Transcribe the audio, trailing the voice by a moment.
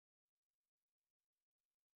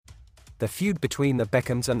The feud between the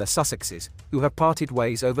Beckhams and the Sussexes, who have parted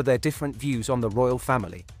ways over their different views on the royal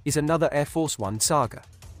family, is another Air-Force-One saga.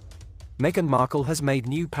 Meghan Markle has made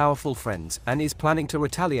new powerful friends and is planning to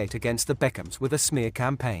retaliate against the Beckhams with a smear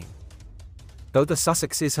campaign. Though the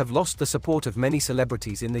Sussexes have lost the support of many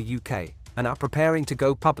celebrities in the UK, and are preparing to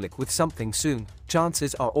go public with something soon,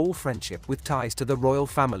 chances are all friendship with ties to the royal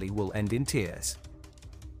family will end in tears.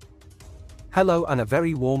 Hello and a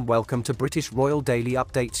very warm welcome to British Royal Daily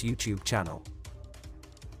Updates YouTube channel.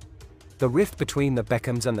 The rift between the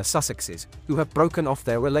Beckhams and the Sussexes, who have broken off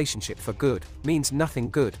their relationship for good, means nothing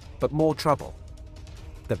good, but more trouble.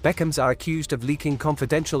 The Beckhams are accused of leaking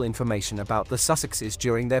confidential information about the Sussexes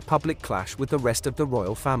during their public clash with the rest of the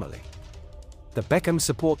royal family. The Beckhams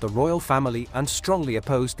support the royal family and strongly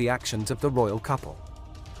oppose the actions of the royal couple.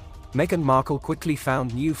 Meghan Markle quickly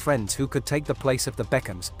found new friends who could take the place of the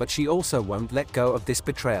Beckhams, but she also won't let go of this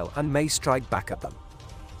betrayal and may strike back at them.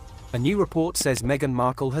 A new report says Meghan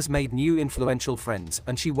Markle has made new influential friends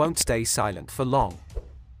and she won't stay silent for long.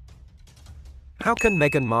 How can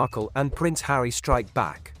Meghan Markle and Prince Harry strike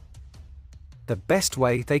back? The best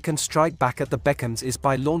way they can strike back at the Beckhams is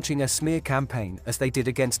by launching a smear campaign as they did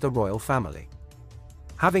against the royal family.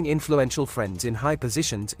 Having influential friends in high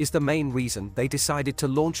positions is the main reason they decided to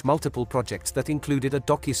launch multiple projects that included a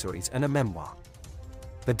docuseries and a memoir.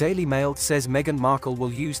 The Daily Mail says Meghan Markle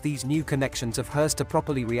will use these new connections of hers to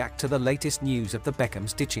properly react to the latest news of the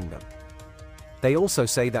Beckhams ditching them. They also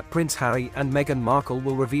say that Prince Harry and Meghan Markle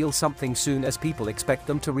will reveal something soon as people expect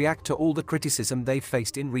them to react to all the criticism they've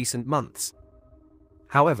faced in recent months.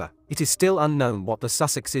 However, it is still unknown what the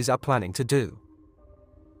Sussexes are planning to do.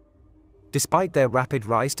 Despite their rapid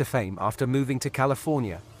rise to fame after moving to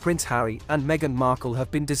California, Prince Harry and Meghan Markle have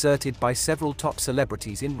been deserted by several top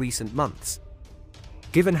celebrities in recent months.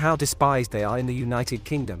 Given how despised they are in the United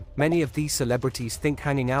Kingdom, many of these celebrities think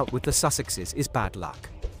hanging out with the Sussexes is bad luck.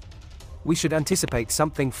 We should anticipate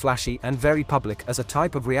something flashy and very public as a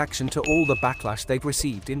type of reaction to all the backlash they've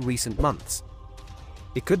received in recent months.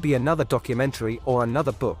 It could be another documentary or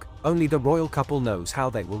another book, only the royal couple knows how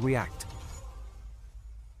they will react.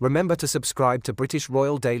 Remember to subscribe to British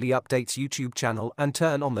Royal Daily Updates YouTube channel and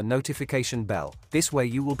turn on the notification bell, this way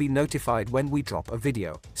you will be notified when we drop a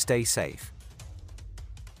video. Stay safe.